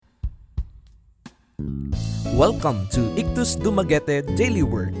Welcome to Ictus Dumaguete Daily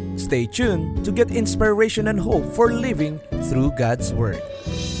Word. Stay tuned to get inspiration and hope for living through God's Word.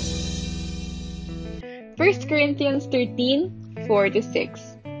 1 Corinthians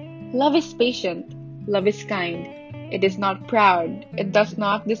 13:4-6. Love is patient. Love is kind. It is not proud. It does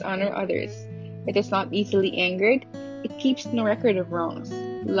not dishonor others. It is not easily angered. It keeps no record of wrongs.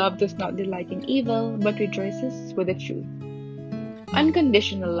 Love does not delight in evil, but rejoices with the truth.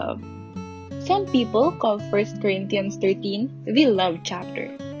 Unconditional love. Some people call 1 Corinthians 13 the love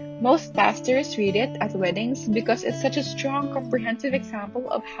chapter. Most pastors read it at weddings because it's such a strong, comprehensive example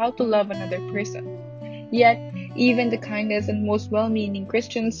of how to love another person. Yet, even the kindest and most well-meaning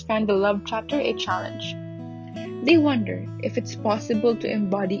Christians find the love chapter a challenge. They wonder if it's possible to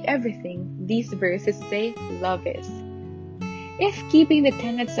embody everything these verses say love is. If keeping the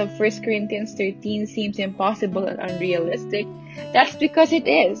tenets of 1 Corinthians 13 seems impossible and unrealistic, that's because it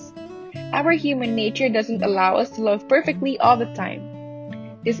is. Our human nature doesn't allow us to love perfectly all the time.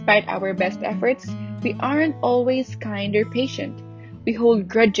 Despite our best efforts, we aren't always kind or patient. We hold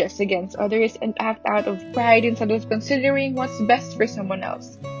grudges against others and act out of pride instead of considering what's best for someone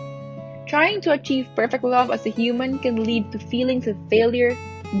else. Trying to achieve perfect love as a human can lead to feelings of failure,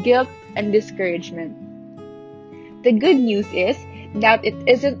 guilt, and discouragement. The good news is that it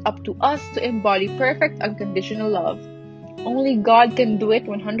isn't up to us to embody perfect unconditional love. Only God can do it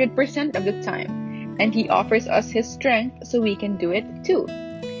 100% of the time, and He offers us His strength so we can do it too.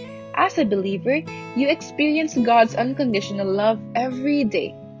 As a believer, you experience God's unconditional love every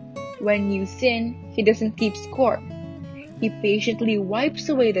day. When you sin, He doesn't keep score. He patiently wipes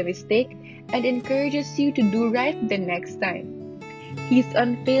away the mistake and encourages you to do right the next time. He's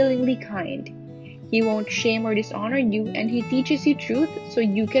unfailingly kind. He won't shame or dishonor you, and He teaches you truth so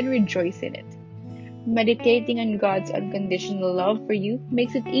you can rejoice in it. Meditating on God's unconditional love for you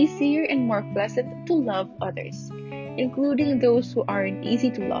makes it easier and more pleasant to love others, including those who aren't easy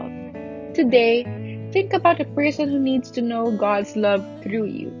to love. Today, think about a person who needs to know God's love through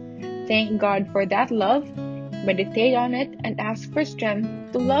you. Thank God for that love, meditate on it, and ask for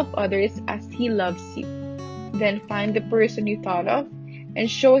strength to love others as He loves you. Then find the person you thought of and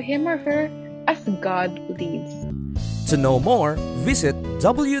show him or her as God leads. To know more, visit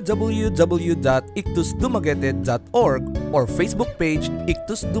www.ictusdumaguete.org or Facebook page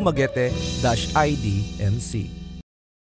Ictus Dumaguete-IDMC.